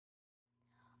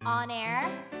On air,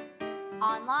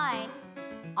 online,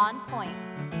 on point.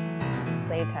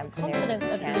 Slave times when confidence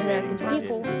of the American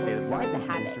people. The state of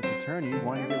Washington district attorney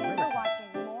wanted to get rid of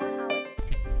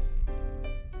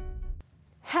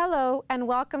Hello and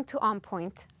welcome to On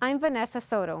Point. I'm Vanessa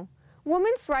Soto.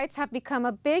 Women's rights have become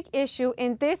a big issue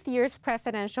in this year's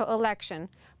presidential election.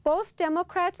 Both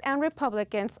Democrats and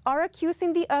Republicans are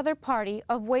accusing the other party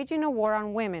of waging a war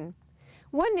on women.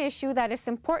 One issue that is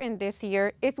important this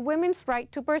year is women's right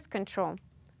to birth control.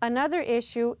 Another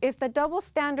issue is the double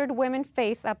standard women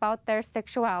face about their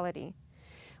sexuality.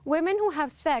 Women who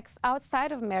have sex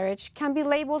outside of marriage can be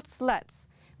labeled sluts,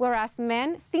 whereas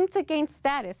men seem to gain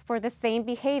status for the same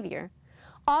behavior.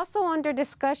 Also under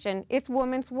discussion is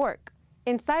women's work,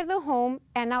 inside the home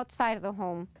and outside the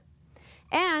home.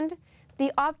 And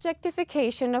the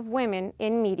objectification of women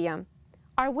in media.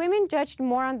 Are women judged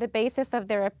more on the basis of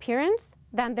their appearance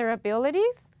than their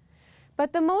abilities?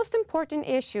 But the most important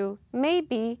issue may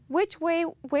be which way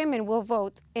women will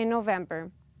vote in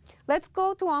November. Let's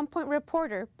go to On Point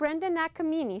reporter Brenden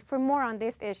Nakamine for more on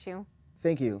this issue.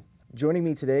 Thank you. Joining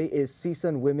me today is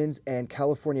CSUN Women's and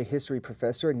California History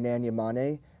Professor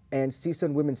Yamane and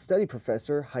CSUN Women's Study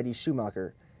Professor Heidi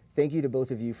Schumacher. Thank you to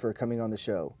both of you for coming on the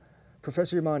show.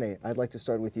 Professor Yamane, I'd like to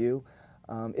start with you.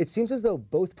 It seems as though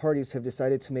both parties have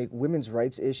decided to make women's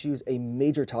rights issues a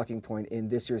major talking point in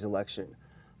this year's election.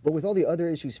 But with all the other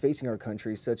issues facing our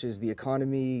country, such as the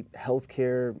economy,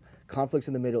 healthcare, conflicts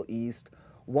in the Middle East,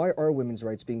 why are women's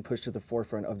rights being pushed to the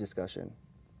forefront of discussion?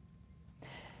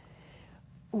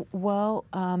 Well,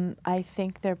 I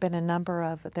think there have been a number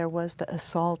of, there was the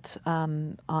assault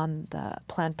on the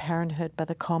Planned Parenthood by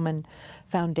the Komen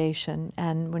Foundation,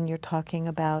 and when you're talking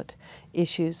about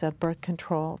issues of birth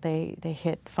control, they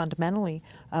hit fundamentally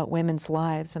women's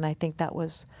lives, and I think that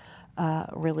was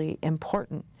really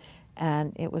important.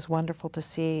 And it was wonderful to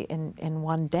see in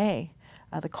one day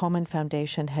the Komen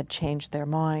Foundation had changed their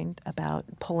mind about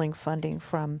pulling funding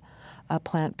from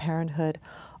Planned Parenthood.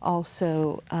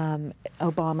 Also,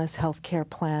 Obama's health care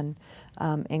plan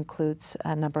includes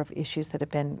a number of issues that have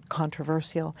been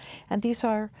controversial, and these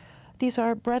are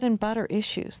bread and butter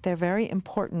issues. They're very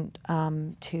important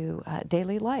to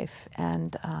daily life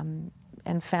and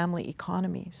family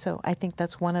economy. So I think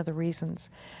that's one of the reasons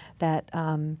that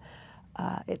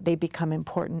they become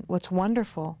important. What's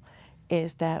wonderful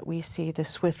is that we see the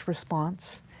swift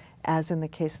response, as in the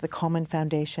case of the Komen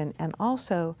Foundation, and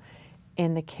also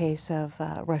in the case of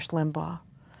Rush Limbaugh,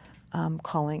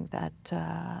 calling that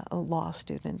a law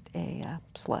student a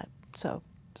slut. So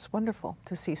it's wonderful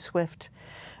to see swift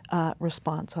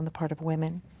response on the part of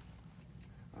women.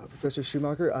 Professor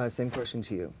Schumacher, same question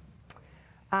to you.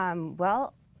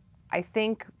 Well, I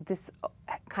think this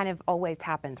kind of always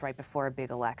happens right before a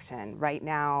big election. Right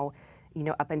now, you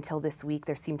know, up until this week,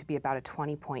 there seemed to be about a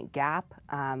 20-point gap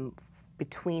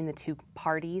between the two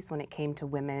parties when it came to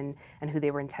women and who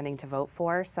they were intending to vote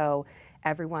for. So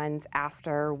everyone's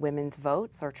after women's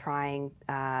votes or trying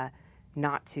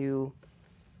not to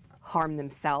harm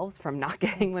themselves from not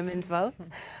getting women's votes.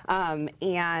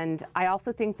 And I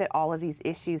also think that all of these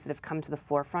issues that have come to the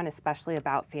forefront, especially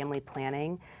about family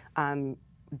planning,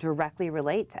 directly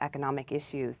relate to economic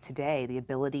issues today. The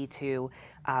ability to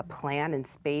plan and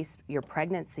space your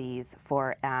pregnancies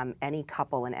for any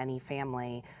couple and any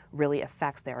family really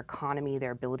affects their economy,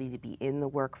 their ability to be in the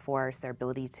workforce, their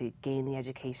ability to gain the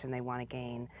education they want to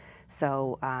gain.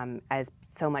 So as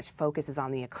so much focus is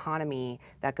on the economy,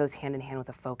 that goes hand in hand with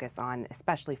a focus on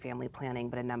especially family planning,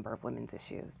 but a number of women's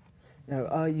issues.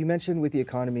 Now, you mentioned with the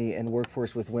economy and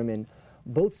workforce with women,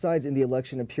 both sides in the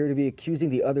election appear to be accusing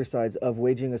the other sides of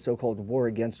waging a so-called war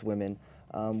against women,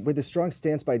 with a strong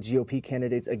stance by GOP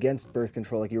candidates against birth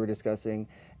control, like you were discussing,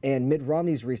 and Mitt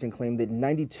Romney's recent claim that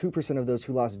 92% of those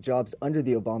who lost jobs under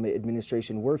the Obama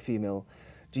administration were female.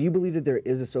 Do you believe that there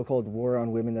is a so-called war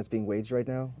on women that's being waged right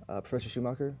now? Professor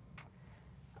Schumacher?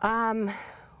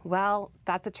 Well,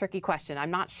 that's a tricky question.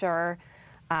 I'm not sure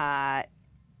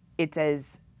it's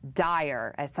as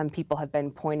dire as some people have been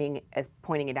pointing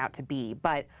it out to be,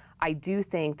 but I do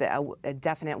think that a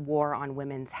definite war on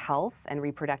women's health and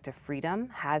reproductive freedom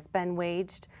has been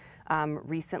waged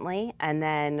recently. And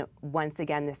then once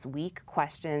again this week,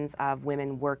 questions of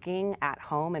women working at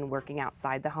home and working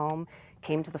outside the home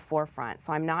came to the forefront.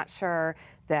 So I'm not sure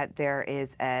that there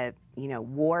is a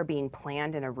war being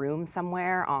planned in a room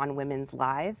somewhere on women's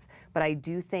lives, but I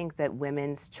do think that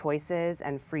women's choices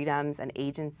and freedoms and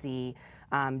agency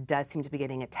does seem to be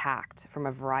getting attacked from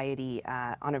a variety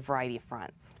on a variety of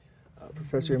fronts.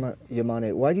 Professor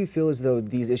Yamane, why do you feel as though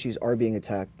these issues are being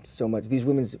attacked so much, these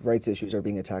women's rights issues are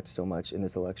being attacked so much in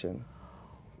this election?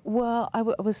 Well, I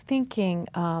was thinking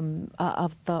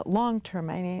of the long term.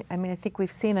 I mean, I think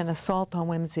we've seen an assault on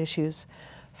women's issues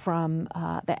from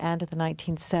the end of the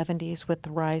 1970s with the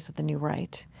rise of the New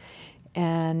Right.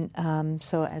 And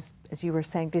so as you were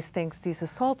saying, these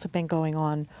assaults have been going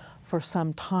on for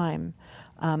some time.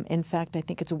 In fact, I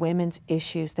think it's women's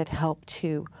issues that help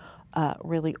to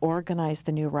really organize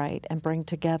the New Right and bring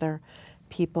together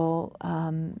people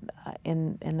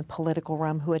in the political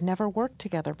realm who had never worked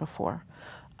together before.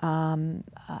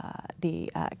 The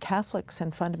Catholics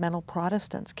and fundamental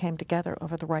Protestants came together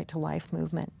over the Right to Life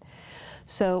movement.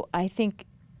 So I think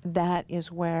that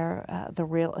is where the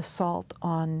real assault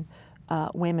on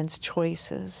women's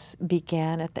choices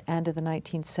began at the end of the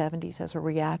 1970s as a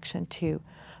reaction to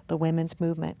the women's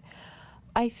movement.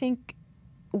 I think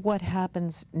what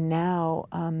happens now,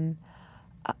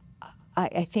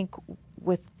 I think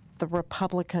with the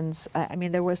Republicans, I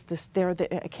mean, there are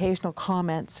the occasional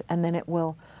comments and then it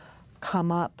will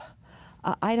come up.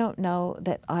 I don't know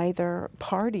that either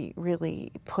party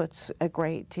really puts a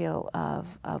great deal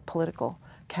of political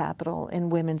capital in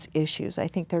women's issues. I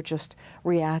think they're just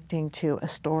reacting to a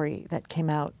story that came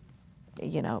out,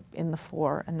 you know, in the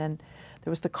fore. And then there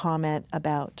was the comment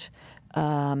about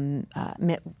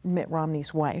Mitt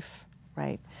Romney's wife,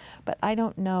 right? But I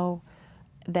don't know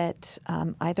that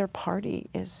either party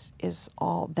is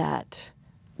all that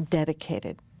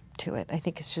dedicated to it. I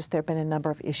think it's just there have been a number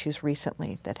of issues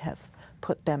recently that have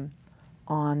put them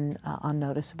on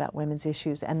notice about women's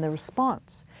issues and the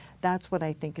response. That's what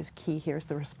I think is key here, is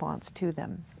the response to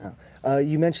them. Oh.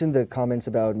 You mentioned the comments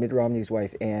about Mitt Romney's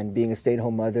wife and being a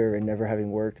stay-at-home mother and never having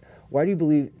worked. Why do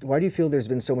you feel there's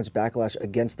been so much backlash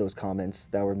against those comments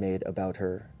that were made about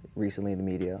her recently in the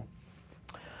media?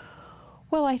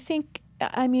 Well, I think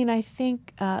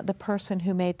the person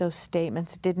who made those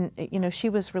statements didn't, you know, she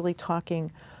was really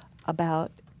talking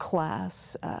about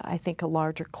class, I think a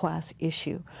larger class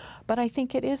issue. But I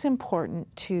think it is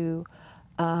important to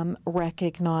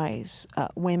recognize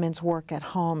women's work at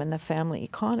home and the family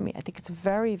economy. I think it's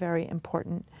very, very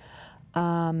important.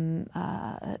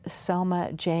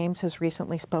 Selma James has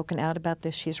recently spoken out about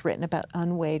this. She's written about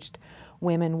unwaged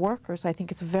women workers. I think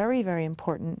it's very, very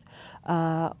important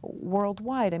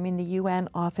worldwide. I mean, the UN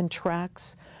often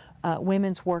tracks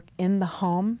women's work in the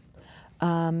home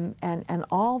and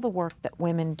all the work that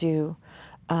women do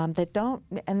they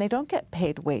don't get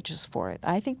paid wages for it.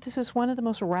 I think this is one of the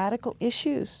most radical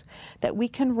issues that we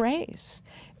can raise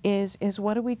is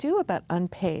what do we do about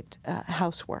unpaid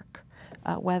housework?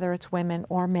 Whether it's women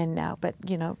or men now, but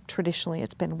you know, traditionally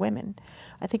it's been women.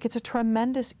 I think it's a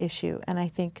tremendous issue, and I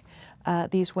think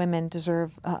these women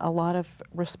deserve a lot of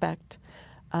respect.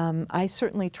 I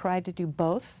certainly tried to do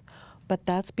both, but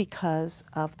that's because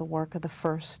of the work of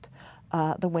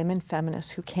the women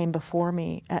feminists who came before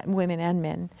me, women and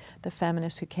men, the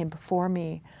feminists who came before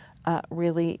me.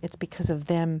 Really, it's because of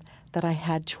them that I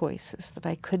had choices, that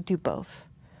I could do both.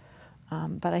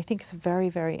 But I think it's a very,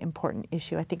 very important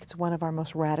issue. I think it's one of our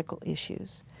most radical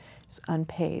issues, is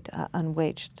unpaid,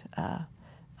 unwaged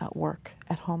work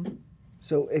at home.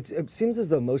 So it seems as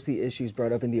though most of the issues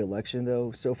brought up in the election,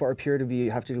 though, so far appear to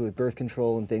have to do with birth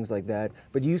control and things like that.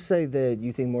 But you say that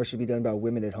you think more should be done about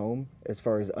women at home, as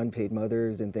far as unpaid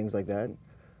mothers and things like that?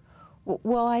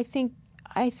 Well, I think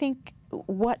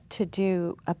what to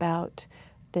do about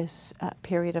this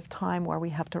period of time where we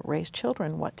have to raise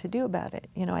children, what to do about it.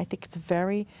 You know, I think it's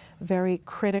very, very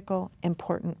critical,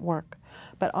 important work.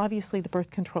 But obviously the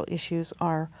birth control issues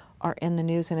are in the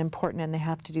news and important, and they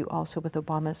have to do also with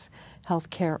Obama's health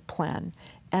care plan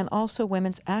and also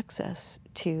women's access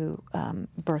to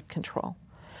birth control.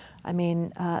 I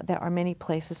mean, there are many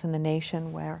places in the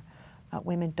nation where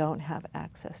women don't have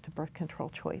access to birth control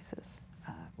choices,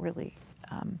 really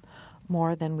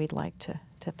more than we'd like to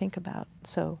think about.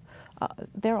 So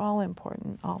they're all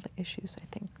important, all the issues, I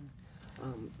think.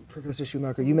 Professor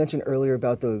Schumacher, you mentioned earlier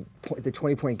about the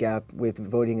 20-point gap with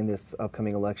voting in this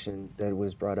upcoming election that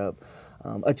was brought up.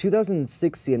 A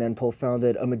 2006 CNN poll found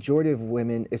that a majority of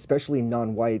women, especially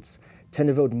non-whites, tend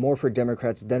to vote more for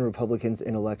Democrats than Republicans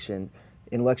in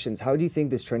elections. How do you think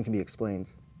this trend can be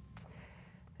explained?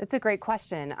 That's a great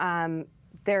question.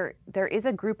 There is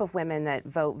a group of women that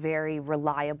vote very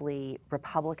reliably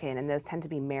Republican, and those tend to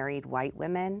be married white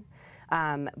women.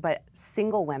 But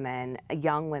single women,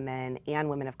 young women, and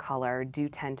women of color do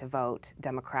tend to vote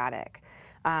Democratic.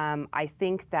 I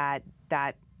think that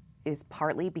is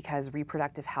partly because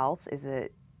reproductive health is an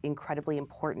incredibly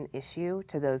important issue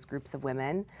to those groups of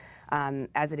women,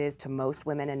 as it is to most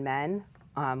women and men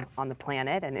on the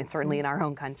planet, and certainly in our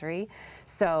own country.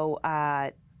 So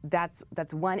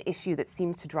that's one issue that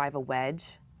seems to drive a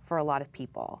wedge for a lot of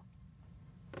people.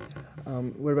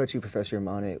 What about you, Professor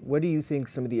Yamane? What do you think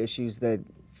some of the issues that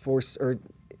force or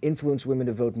influence women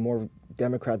to vote more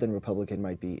Democrat than Republican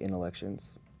might be in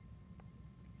elections?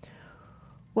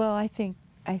 Well, I think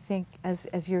as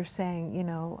you're saying, you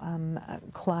know,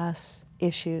 class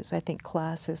issues. I think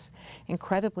class is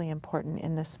incredibly important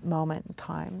in this moment in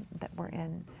time that we're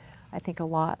in. I think a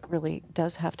lot really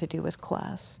does have to do with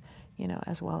class, you know,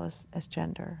 as well as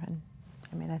gender. And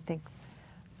I mean, I think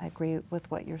I agree with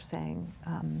what you're saying.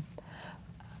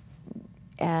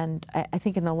 And I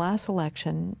think in the last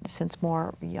election, since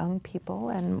more young people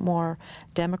and more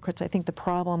Democrats, I think the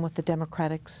problem with the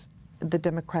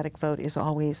Democratic vote is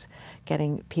always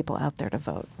getting people out there to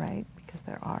vote, right? Because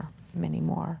there are many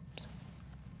more. So.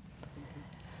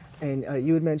 And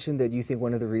you had mentioned that you think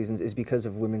one of the reasons is because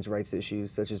of women's rights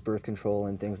issues, such as birth control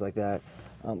and things like that.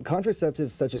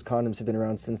 Contraceptives such as condoms have been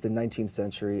around since the 19th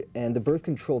century, and the birth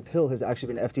control pill has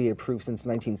actually been FDA approved since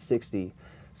 1960.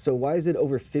 So why is it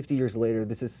over 50 years later,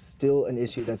 this is still an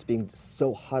issue that's being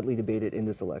so hotly debated in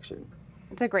this election?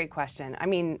 It's a great question. I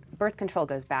mean, birth control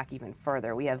goes back even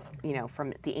further. We have, you know,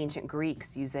 from the ancient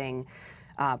Greeks using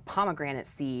pomegranate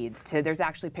seeds to there's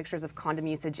actually pictures of condom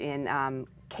usage in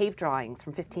cave drawings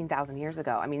from 15,000 years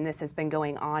ago. I mean, this has been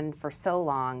going on for so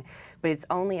long, but it's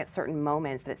only at certain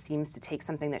moments that it seems to take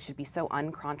something that should be so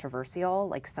uncontroversial,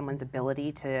 like someone's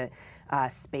ability to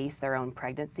space their own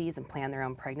pregnancies and plan their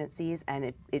own pregnancies,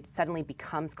 and it suddenly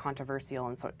becomes controversial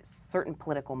in certain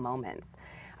political moments.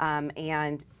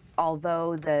 And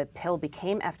although the pill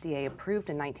became FDA approved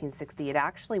in 1960, it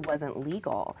actually wasn't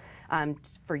legal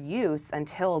for use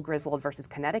until Griswold versus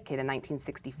Connecticut in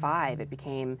 1965. It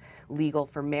became legal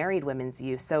for married women's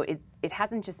use. So it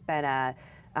hasn't just been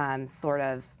a sort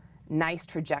of nice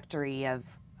trajectory of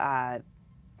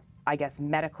I guess,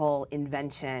 medical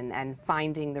invention and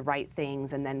finding the right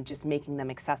things and then just making them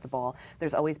accessible.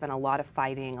 There's always been a lot of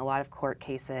fighting, a lot of court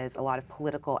cases, a lot of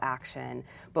political action,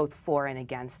 both for and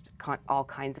against all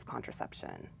kinds of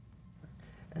contraception.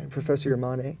 And Professor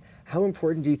Yamane, how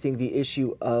important do you think the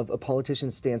issue of a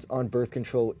politician's stance on birth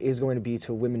control is going to be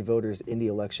to women voters in the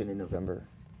election in November?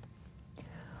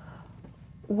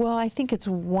 Well, I think it's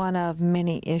one of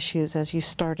many issues. As you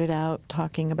started out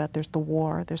talking about, there's the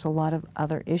war, there's a lot of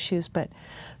other issues, but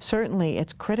certainly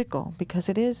it's critical because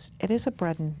it is a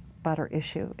bread and butter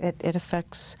issue. It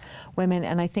affects women,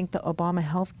 and I think the Obama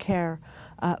health care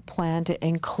plan to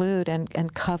include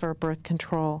and cover birth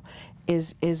control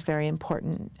is very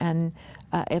important, and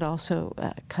it also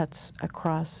cuts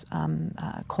across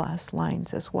class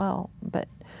lines as well. But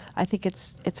I think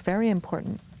it's very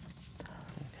important.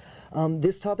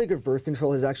 This topic of birth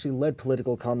control has actually led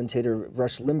political commentator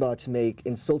Rush Limbaugh to make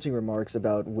insulting remarks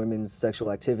about women's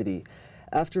sexual activity.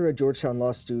 After a Georgetown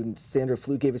law student, Sandra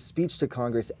Fluke, gave a speech to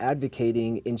Congress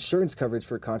advocating insurance coverage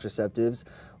for contraceptives,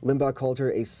 Limbaugh called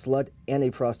her a slut and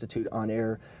a prostitute on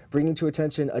air, bringing to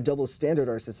attention a double standard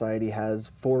our society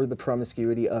has for the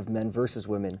promiscuity of men versus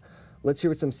women. Let's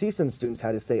hear what some CSUN students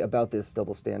had to say about this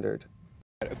double standard.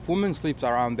 If women sleeps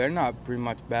around, they're not pretty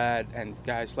much bad, and if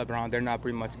guys sleep around, they're not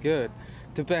pretty much good.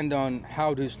 Depend on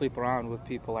how do you sleep around with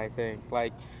people, I think.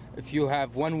 Like, if you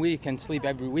have 1 week and sleep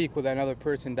every week with another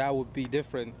person, that would be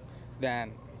different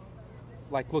than,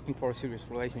 like, looking for a serious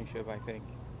relationship, I think.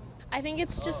 I think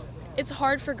it's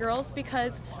hard for girls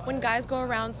because when guys go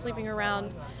around sleeping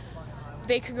around,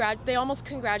 they almost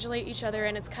congratulate each other,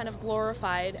 and it's kind of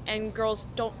glorified, and girls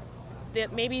don't,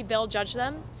 maybe they'll judge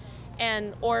them.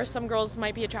 Or some girls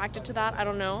might be attracted to that, I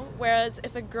don't know. Whereas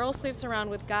if a girl sleeps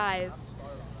around with guys,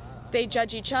 they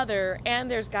judge each other, and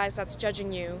there's guys that's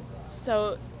judging you.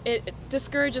 So it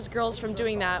discourages girls from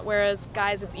doing that, whereas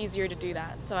guys, it's easier to do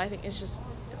that. So I think it's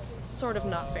sort of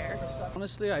not fair.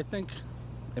 Honestly, I think,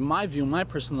 in my view, my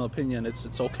personal opinion,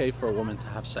 it's okay for a woman to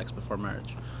have sex before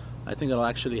marriage. I think it'll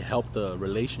actually help the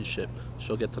relationship.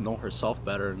 She'll get to know herself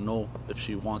better and know if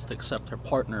she wants to accept her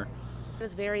partner.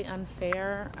 It's very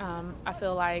unfair. I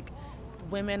feel like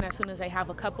women, as soon as they have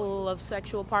a couple of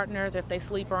sexual partners, if they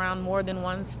sleep around more than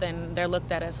once, then they're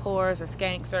looked at as whores or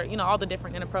skanks or, you know, all the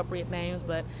different inappropriate names.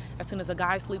 But as soon as a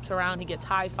guy sleeps around, he gets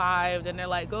high-fived, and they're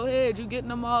like, go ahead, you getting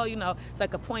them all, you know. It's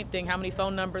like a point thing. How many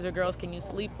phone numbers of girls can you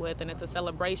sleep with? And it's a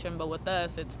celebration. But with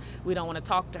us, we don't want to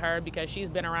talk to her because she's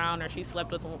been around or she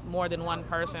slept with more than one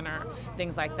person or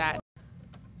things like that.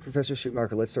 Professor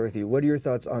Schumacher, let's start with you. What are your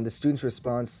thoughts on the students'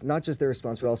 response, not just their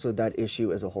response, but also that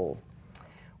issue as a whole?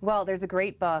 Well, there's a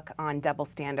great book on double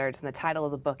standards, and the title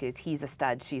of the book is He's a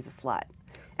Stud, She's a Slut.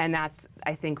 And that's,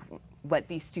 I think, what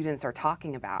these students are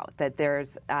talking about, that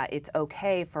it's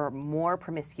okay for more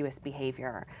promiscuous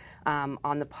behavior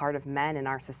on the part of men in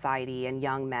our society and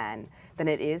young men than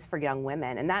it is for young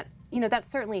women. And that that's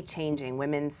certainly changing.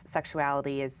 Women's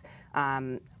sexuality is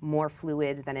more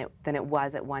fluid than it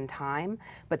was at one time,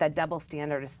 but that double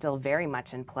standard is still very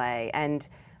much in play. And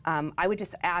I would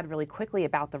just add really quickly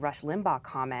about the Rush Limbaugh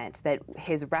comment that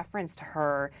his reference to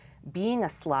her being a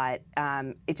slut,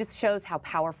 it just shows how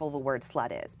powerful the word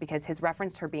slut is, because his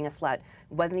reference to her being a slut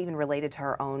wasn't even related to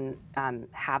her own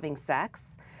having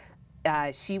sex.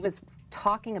 She was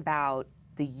talking about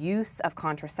the use of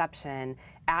contraception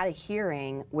at a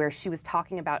hearing where she was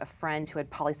talking about a friend who had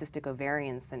polycystic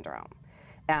ovarian syndrome,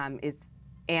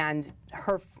 and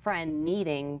her friend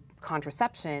needing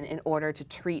contraception in order to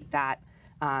treat that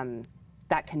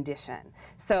condition.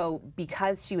 So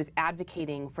because she was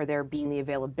advocating for there being the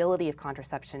availability of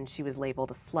contraception, she was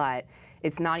labeled a slut.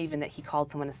 It's not even that he called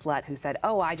someone a slut who said,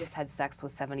 oh, I just had sex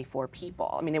with 74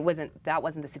 people. I mean, that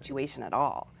wasn't the situation at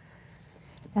all.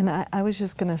 And I was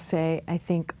just going to say, I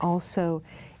think also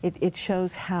it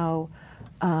shows how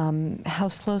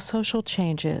slow social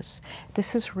change is.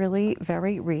 This is really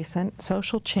very recent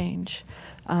social change.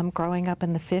 Growing up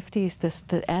in the 50s,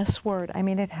 the S word, I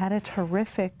mean, it had a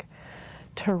terrific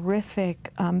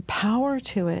power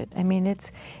to it. I mean,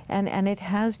 and it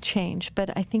has changed,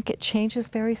 but I think it changes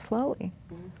very slowly.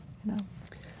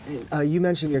 You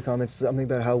mentioned in your comments something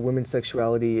about how women's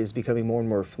sexuality is becoming more and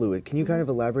more fluid. Can you kind of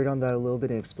elaborate on that a little bit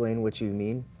and explain what you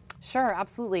mean? Sure,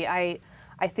 absolutely. I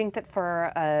think that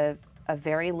for a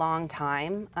very long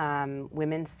time,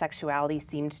 women's sexuality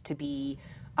seemed to be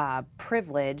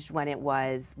privileged when it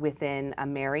was within a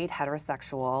married,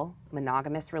 heterosexual,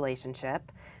 monogamous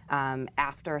relationship.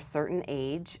 After a certain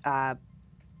age,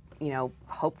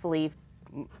 hopefully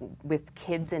with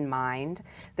kids in mind,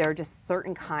 there are just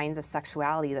certain kinds of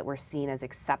sexuality that were seen as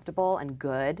acceptable and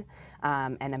good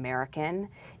and American.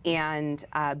 And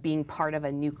being part of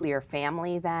a nuclear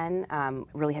family then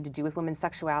really had to do with women's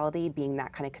sexuality, being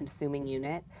that kind of consuming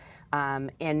unit.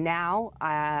 And now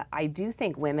I do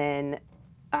think women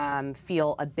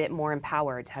feel a bit more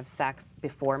empowered to have sex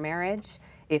before marriage,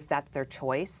 if that's their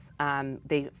choice.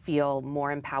 They feel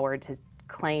more empowered to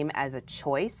claim as a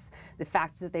choice the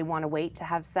fact that they want to wait to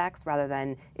have sex rather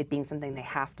than it being something they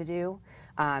have to do.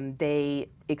 They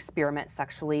experiment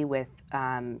sexually with,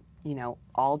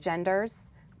 all genders.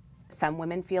 Some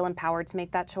women feel empowered to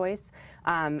make that choice.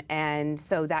 And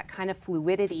so that kind of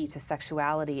fluidity to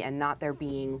sexuality and not there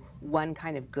being one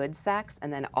kind of good sex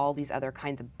and then all these other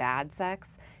kinds of bad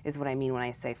sex is what I mean when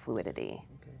I say fluidity.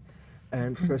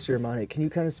 And Professor Yamane, can you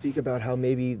kind of speak about how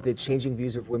maybe the changing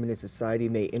views of women in society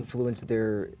may influence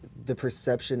the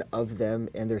perception of them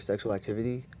and their sexual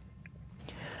activity?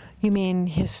 You mean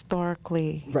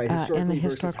historically? Right, historically in the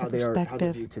versus historical how they're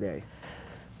perspective. viewed today.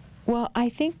 Well, I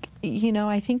think,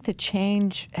 I think the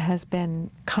change has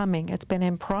been coming. It's been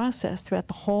in process throughout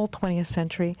the whole 20th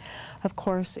century. Of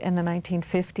course, in the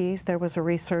 1950s, there was a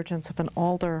resurgence of an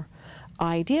older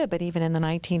idea, but even in the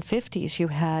 1950s, you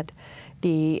had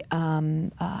the,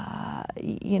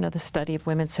 the study of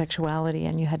women's sexuality,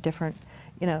 and you had different,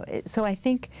 so I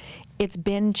think it's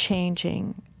been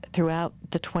changing throughout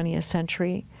the 20th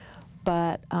century,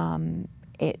 but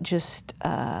it just,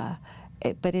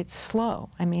 but it's slow.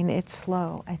 I mean, it's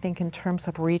slow, I think, in terms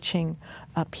of reaching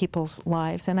people's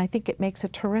lives. And I think it makes a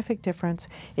terrific difference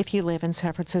if you live in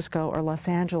San Francisco or Los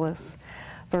Angeles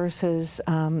versus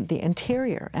the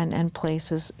interior and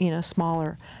places,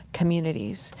 smaller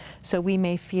communities. So we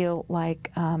may feel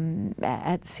like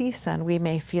at CSUN, we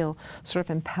may feel sort of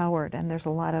empowered, and there's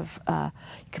a lot of, you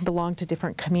can belong to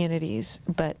different communities,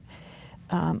 but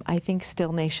I think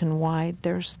still nationwide,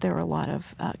 there are a lot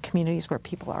of communities where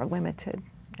people are limited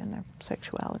in their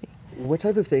sexuality. What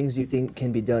type of things do you think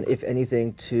can be done, if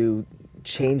anything, to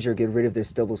change or get rid of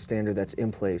this double standard that's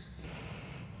in place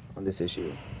on this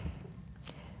issue?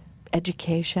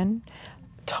 Education,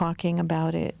 talking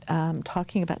about it,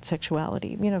 talking about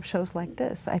sexuality, shows like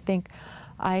this.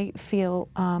 I feel,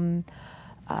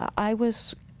 I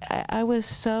was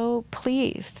so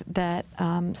pleased that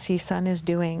CSUN is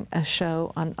doing a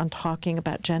show on talking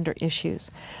about gender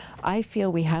issues. I feel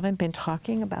we haven't been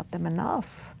talking about them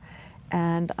enough.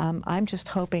 And I'm just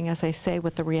hoping, as I say,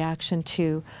 with the reaction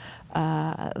to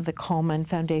the Coleman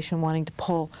Foundation wanting to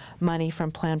pull money from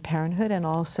Planned Parenthood, and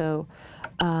also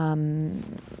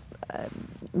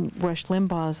Rush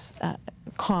Limbaugh's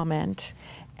comment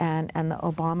and the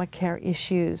Obamacare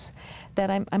issues,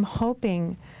 that I'm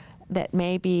hoping that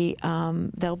maybe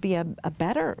there'll be a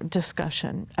better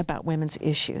discussion about women's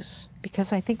issues,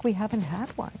 because I think we haven't had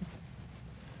one.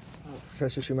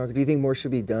 Professor Schumacher, do you think more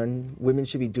should be done? Women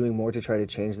should be doing more to try to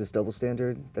change this double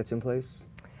standard that's in place?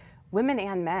 Women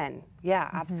and men, yeah,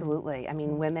 absolutely. I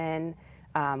mean, women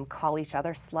call each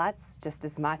other sluts just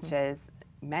as much as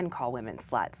men call women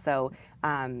sluts. So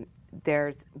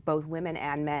there's both women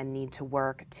and men need to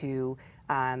work to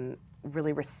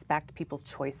really respect people's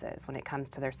choices when it comes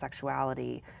to their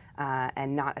sexuality,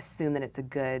 and not assume that it's a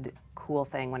good, cool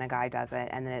thing when a guy does it,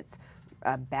 and that it's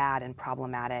bad and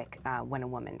problematic when a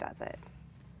woman does it.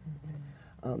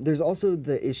 There's also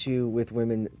the issue with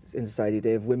women in society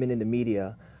today, of women in the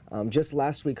media. Just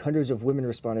last week, hundreds of women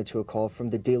responded to a call from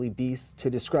the Daily Beast to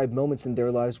describe moments in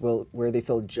their lives where they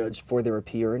felt judged for their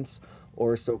appearance,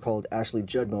 or so-called Ashley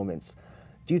Judd moments.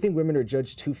 Do you think women are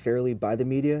judged too fairly by the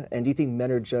media, and do you think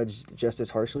men are judged just as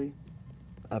harshly?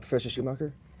 Professor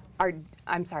Schumacher?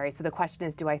 I'm sorry, so the question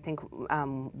is, do I think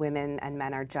women and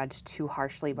men are judged too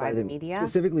harshly by the media?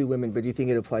 Specifically women, but do you think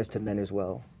it applies to men as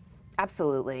well?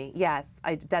 Absolutely, yes.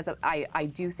 I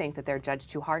do think that they're judged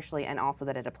too harshly, and also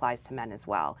that it applies to men as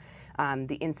well.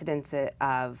 The incidence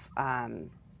of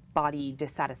body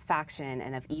dissatisfaction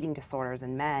and of eating disorders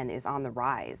in men is on the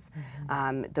rise.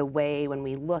 The way when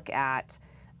we look at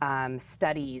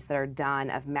studies that are done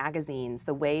of magazines,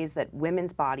 the ways that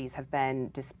women's bodies have been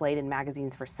displayed in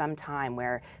magazines for some time,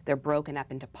 where they're broken up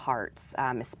into parts,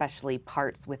 especially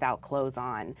parts without clothes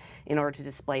on, in order to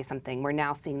display something. We're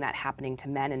now seeing that happening to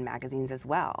men in magazines as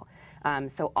well.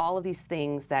 So all of these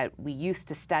things that we used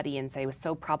to study and say was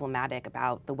so problematic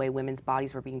about the way women's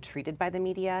bodies were being treated by the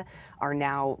media are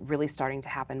now really starting to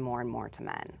happen more and more to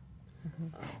men.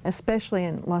 Especially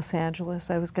in Los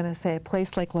Angeles. I was going to say a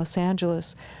place like Los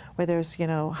Angeles, where there's, you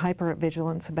know,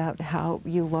 hyper-vigilance about how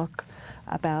you look,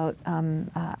 about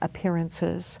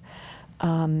appearances,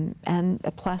 and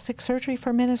plastic surgery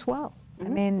for men as well. I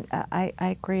mean, I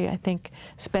agree. I think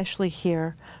especially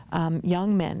here,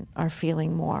 young men are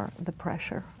feeling more the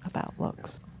pressure about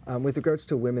looks. With regards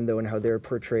to women, though, and how they're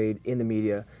portrayed in the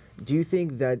media, do you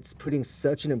think that's putting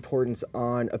such an importance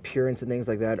on appearance and things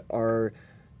like that are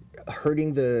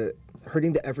hurting the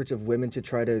efforts of women to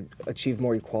try to achieve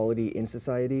more equality in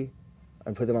society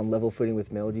and put them on level footing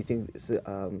with male? Do you think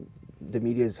the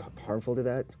media is harmful to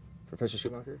that, Professor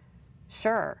Schumacher?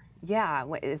 Sure. Yeah.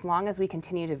 As long as we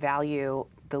continue to value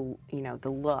the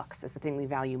looks as the thing we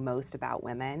value most about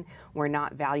women, we're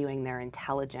not valuing their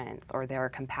intelligence or their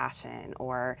compassion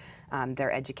or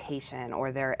their education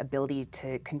or their ability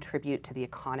to contribute to the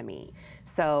economy.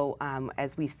 So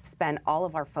as we spend all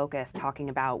of our focus talking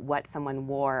about what someone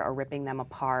wore or ripping them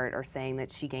apart or saying that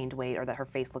she gained weight or that her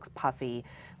face looks puffy,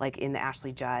 like in the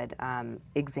Ashley Judd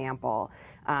example,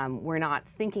 we're not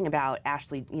thinking about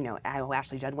Ashley, how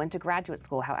Ashley Judd went to graduate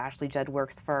school, how Ashley Judd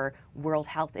works for world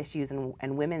health issues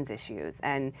and women's issues.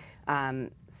 And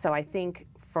so I think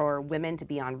for women to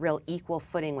be on real equal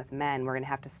footing with men, we're going to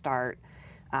have to start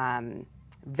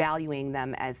valuing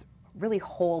them as really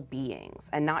whole beings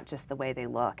and not just the way they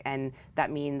look. And that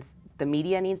means the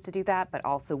media needs to do that, but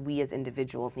also we as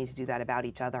individuals need to do that about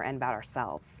each other and about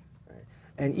ourselves.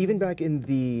 And even back in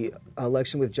the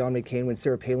election with John McCain, when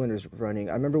Sarah Palin was running,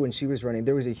 I remember when she was running,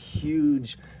 there was a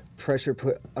huge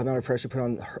amount of pressure put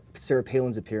on Sarah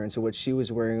Palin's appearance, or what she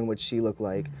was wearing and what she looked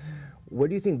like. What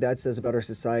do you think that says about our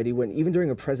society when even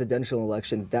during a presidential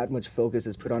election, that much focus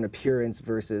is put on appearance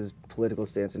versus political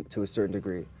stance to a certain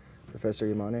degree? Professor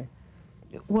Yamane?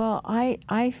 Well,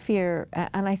 I fear,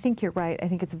 and I think you're right, I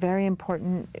think it's very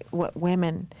important what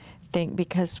women think,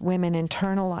 because women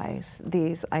internalize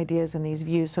these ideas and these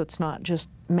views, so it's not just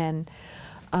men.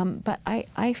 But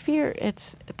I fear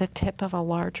it's the tip of a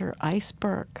larger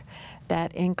iceberg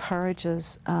that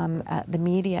encourages, the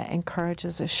media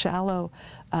encourages a shallow,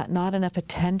 not enough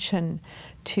attention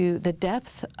to the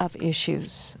depth of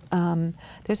issues.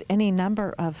 There's any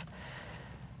number of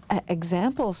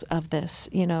examples of this.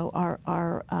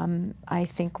 I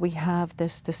think we have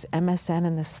this MSN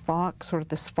and this Fox, sort of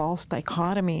this false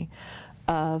dichotomy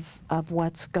of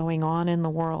what's going on in the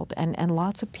world, and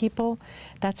lots of people,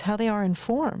 that's how they are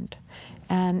informed,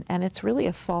 and it's really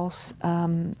a false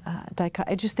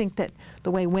dichotomy. I just think that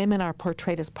the way women are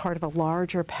portrayed as part of a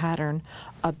larger pattern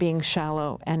of being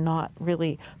shallow and not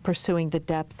really pursuing the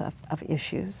depth of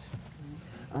issues.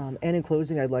 And in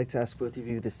closing, I'd like to ask both of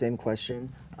you the same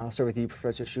question. I'll start with you,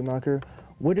 Professor Schumacher.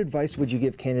 What advice would you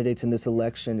give candidates in this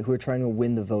election who are trying to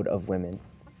win the vote of women?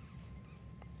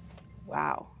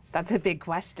 Wow. That's a big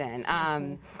question.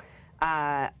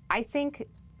 I think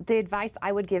the advice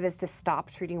I would give is to stop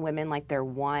treating women like they're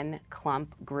one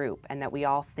clump group and that we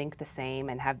all think the same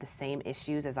and have the same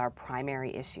issues as our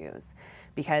primary issues.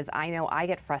 Because I know I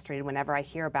get frustrated whenever I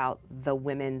hear about the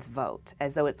women's vote,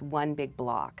 as though it's one big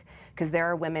block. Because there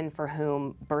are women for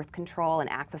whom birth control and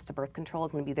access to birth control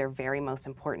is going to be their very most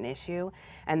important issue.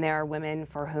 And there are women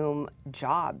for whom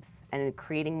jobs and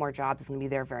creating more jobs is going to be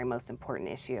their very most important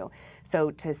issue. So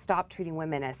to stop treating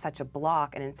women as such a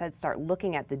block and instead start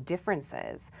looking at the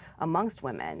differences amongst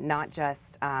women, not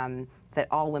just that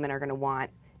all women are going to want,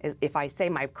 if I say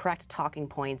my correct talking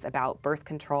points about birth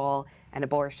control and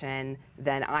abortion,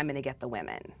 then I'm going to get the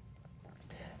women.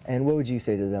 And what would you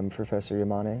say to them, Professor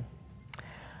Yamane?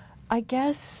 I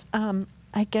guess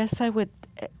I would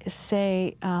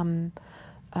say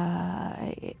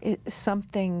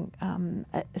something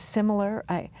similar.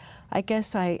 I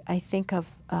guess I think of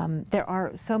there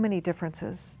are so many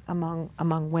differences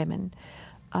among women,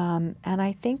 and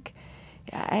I think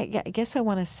I guess I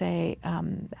want to say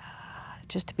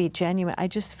just to be genuine. I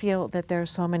just feel that there are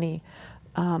so many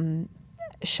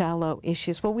shallow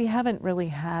issues. Well, we haven't really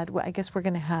had. Well, I guess we're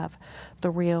going to have the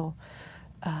real.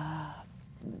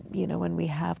 You know, when we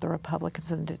have the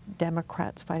Republicans and the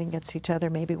Democrats fighting against each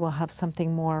other, maybe we'll have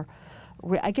something more.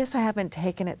 I guess I haven't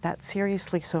taken it that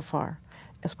seriously so far,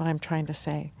 is what I'm trying to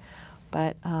say.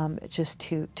 But just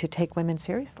to take women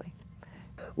seriously.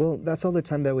 Well, that's all the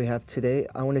time that we have today.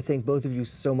 I want to thank both of you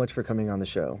so much for coming on the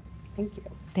show. Thank you.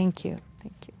 Thank you.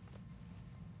 Thank you.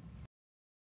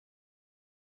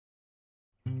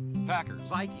 Packers.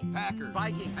 Viking. Packers.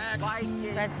 Viking.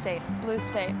 Viking. Red state. Blue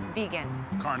state. Vegan.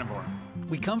 Carnivore.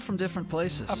 We come from different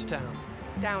places. Uptown.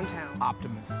 Downtown.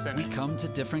 Optimist. We come to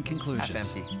different conclusions.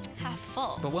 Half empty. Half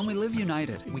full. But when we live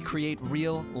united, we create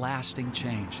real, lasting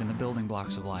change in the building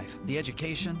blocks of life. The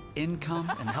education,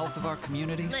 income, and health of our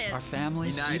communities, our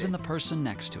families, united. even the person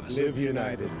next to us. Live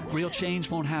united. Real change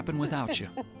won't happen without you.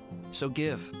 So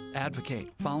give,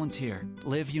 advocate, volunteer,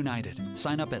 live united.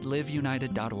 Sign up at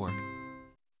liveunited.org.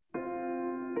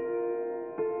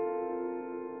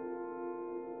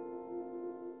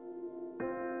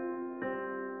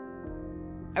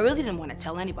 I really didn't want to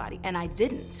tell anybody, and I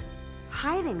didn't.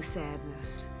 Hiding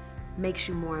sadness makes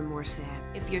you more and more sad.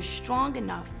 If you're strong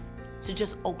enough to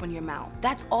just open your mouth,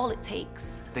 that's all it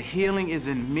takes. The healing is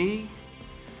in me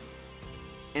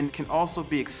and can also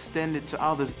be extended to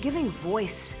others. Giving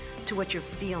voice to what you're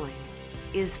feeling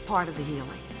is part of the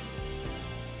healing.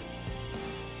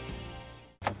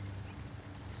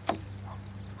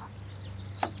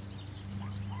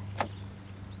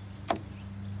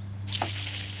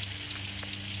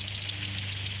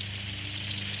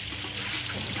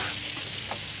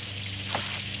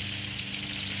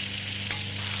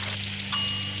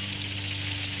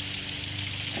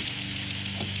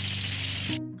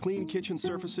 Clean kitchen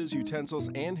surfaces, utensils,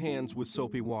 and hands with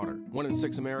soapy water. 1 in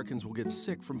 6 Americans will get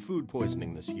sick from food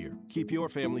poisoning this year. Keep your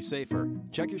family safer.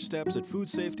 Check your steps at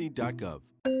foodsafety.gov.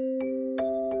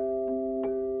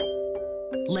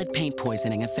 Lead paint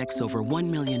poisoning affects over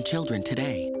 1 million children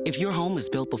today. If your home was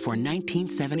built before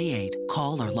 1978,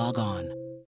 call or log on.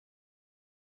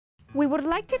 We would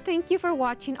like to thank you for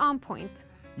watching On Point.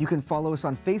 You can follow us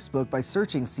on Facebook by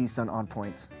searching CSUN On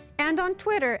Point. And on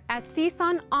Twitter at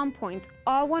CSUN On Point,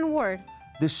 all one word.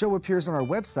 This show appears on our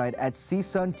website at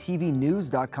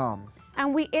CSUNTVnews.com.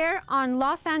 And we air on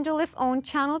Los Angeles' own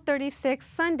Channel 36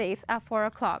 Sundays at 4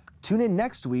 o'clock. Tune in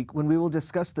next week when we will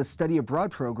discuss the study abroad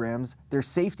programs, their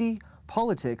safety,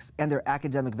 politics, and their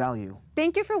academic value.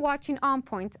 Thank you for watching On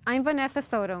Point. I'm Vanessa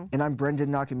Soto. And I'm Brenden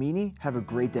Nakamine. Have a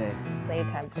great day.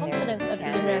 Slave times confidence of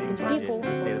the American people.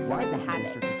 Why the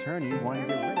district attorney wanted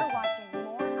to get rid of